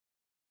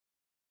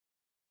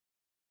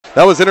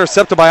That was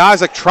intercepted by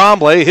Isaac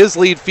Tremblay. His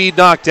lead feed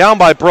knocked down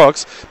by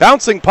Brooks.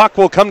 Bouncing puck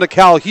will come to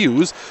Cal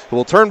Hughes, who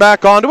will turn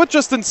back onto it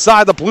just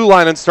inside the blue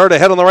line and start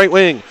ahead on the right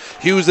wing.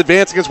 Hughes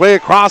advancing his way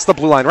across the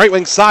blue line. Right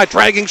wing side,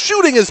 dragging,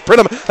 shooting is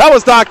Pridham. That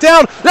was knocked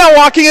down. Now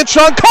walking in,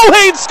 Sean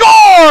Keohane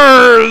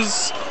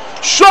scores!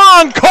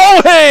 Sean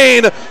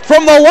Keohane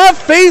from the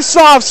left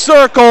face-off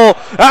circle.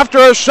 After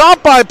a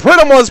shot by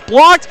Pridham was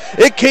blocked,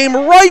 it came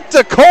right to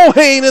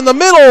Keohane in the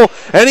middle,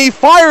 and he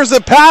fires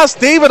it past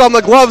David on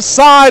the glove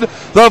side.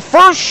 The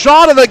first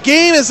shot of the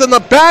game is in the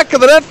back of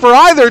the net for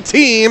either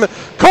team.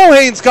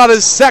 Keohane's got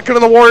his second,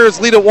 and the Warriors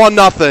lead at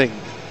 1-0.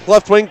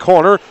 Left wing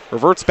corner,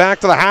 reverts back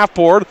to the half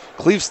board.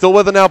 Cleave still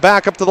with it now,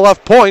 back up to the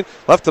left point.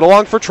 Left it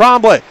along for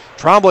Tremblay.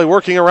 Tremblay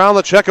working around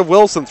the check of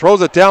Wilson,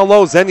 throws it down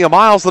low. Xenia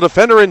Miles, the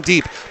defender, in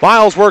deep.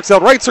 Miles works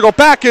out right circle,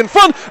 back in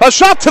front. A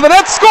shot to the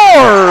net,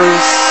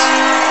 scores!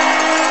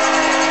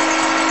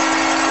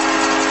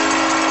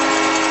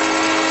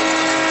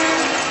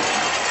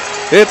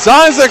 It's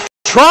Isaac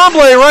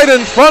Tremblay right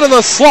in front of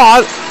the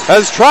slot,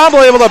 as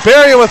Tremblay able to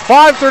bury it with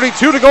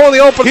 5:32 to go in the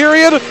open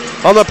period.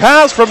 On the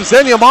pass from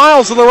Xenia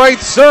Miles in the right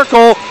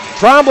circle,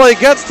 Tremblay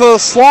gets to the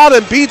slot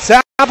and beats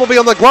Appleby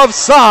on the glove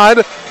side,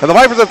 and the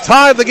Vipers have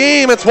tied the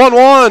game. It's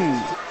 1-1.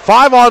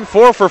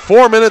 5-on-4 for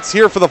 4 minutes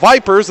here for the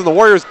Vipers, and the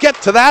Warriors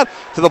get to that.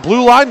 To the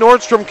blue line,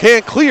 Nordstrom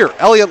can't clear.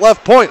 Elliott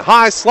left point,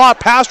 high slot,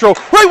 Pastro,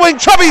 right wing,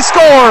 Chubby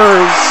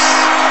scores!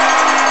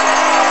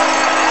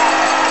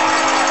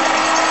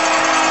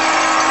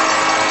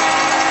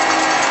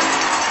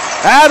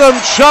 Adam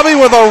Chubby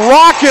with a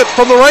rocket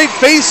from the right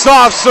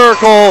face-off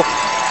circle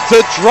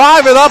to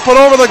drive it up and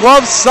over the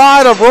glove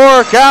side of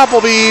Rourke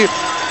Appleby.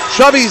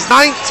 Chubby's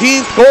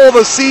 19th goal of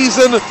the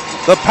season.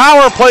 The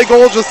power play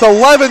goal just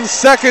 11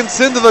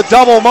 seconds into the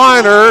double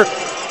minor.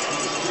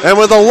 And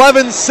with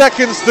 11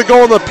 seconds to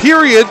go in the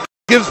period,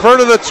 gives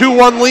Vernon a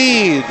 2-1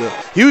 lead.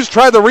 Hughes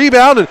tried the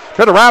rebound and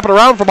tried to wrap it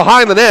around from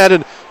behind the net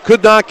and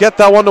could not get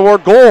that one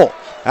toward goal.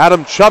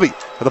 Adam Chubby,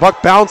 and the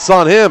puck bounced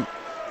on him.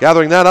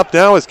 Gathering that up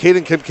now is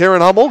Caden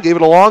Karen-Hummel. Gave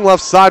it along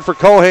left side for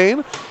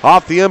Keohane.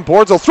 Off the end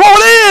boards, he'll throw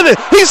it in!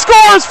 He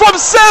scores from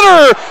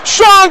center!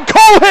 Sean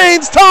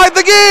Keohane's tied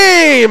the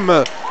game!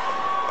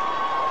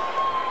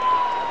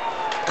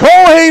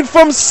 Keohane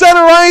from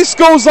center ice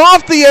goes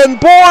off the end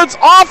boards,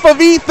 off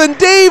of Ethan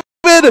David,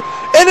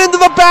 and into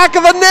the back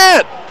of the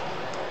net.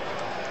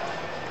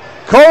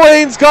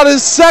 Keohane's got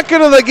his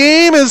second of the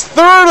game, his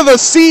third of the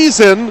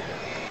season.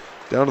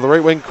 Down to the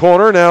right wing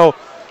corner, now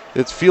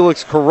it's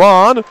Felix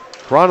Caron.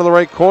 Caron in the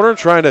right corner,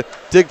 trying to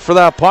dig for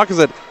that puck as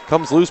it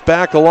comes loose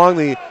back along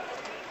the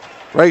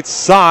right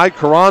side.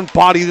 Caron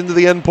bodied into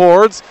the end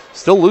boards.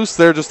 Still loose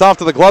there just off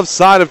to the glove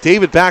side of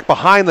David, back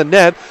behind the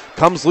net.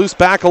 Comes loose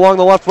back along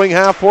the left wing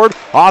half board.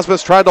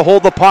 Osmus tried to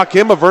hold the puck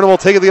in, but Vernon will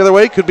take it the other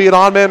way. Could be an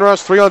on-man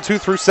rush, 3-on-2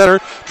 through center.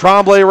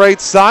 Tremblay right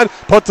side,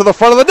 put to the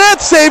front of the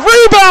net, save,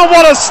 rebound,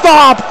 what a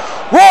stop!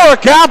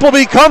 Rourke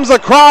Appleby comes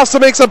across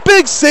and makes a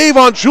big save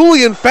on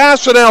Julian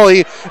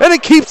Fascinelli, and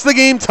it keeps the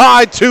game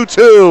tied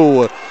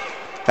 2-2.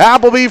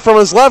 Appleby from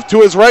his left to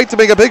his right to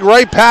make a big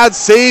right pad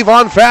save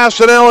on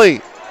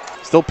Fascinelli.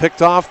 Still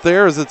picked off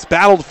there as it's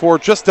battled for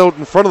just out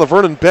in front of the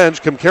Vernon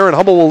bench.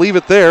 Karen-Hummel will leave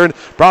it there and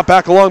brought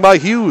back along by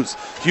Hughes.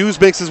 Hughes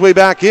makes his way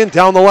back in,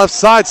 down the left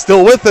side,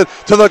 still with it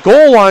to the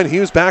goal line.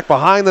 Hughes back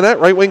behind the net,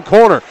 right wing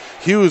corner.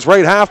 Hughes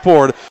right half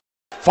board,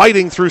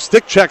 fighting through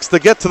stick checks to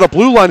get to the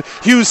blue line.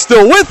 Hughes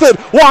still with it,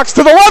 walks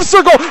to the left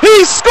circle,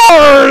 he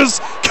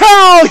scores!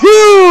 Cal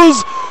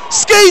Hughes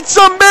skates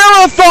a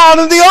marathon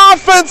in the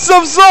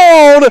offensive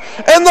zone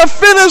and the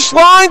finish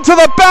line to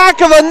the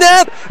back of the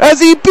net as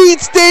he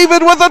beats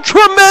David with a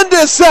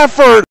tremendous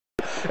effort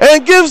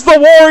and gives the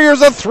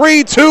Warriors a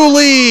 3-2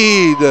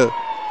 lead.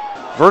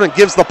 Vernon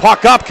gives the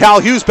puck up. Cal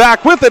Hughes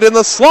back with it in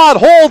the slot.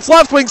 Holds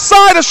left wing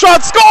side. A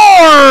shot.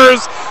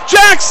 Scores!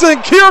 Jackson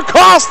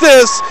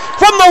Kierkostas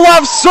from the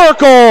left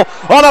circle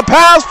on a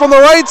pass from the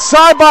right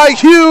side by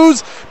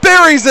Hughes.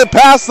 Buries it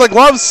past the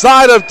glove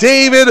side of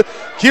David.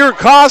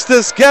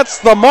 Kierkostas gets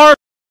the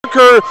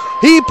marker.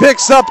 He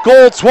picks up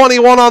goal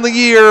 21 on the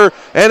year,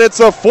 and it's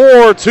a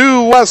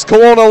 4-2 West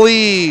Kelowna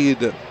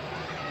lead.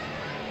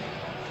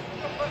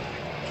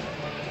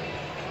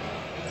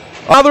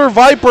 Another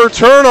Viper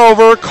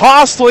turnover,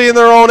 costly in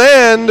their own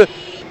end.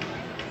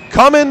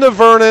 Come into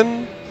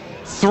Vernon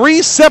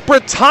 3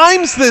 separate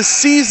times this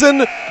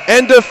season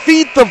and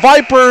defeat the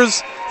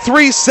Vipers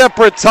 3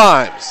 separate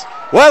times.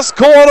 West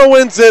Kelowna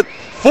wins it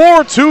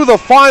 4-2, the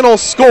final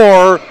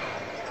score.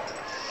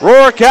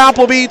 Rourke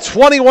Appleby,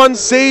 21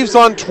 saves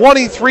on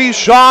 23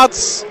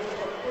 shots.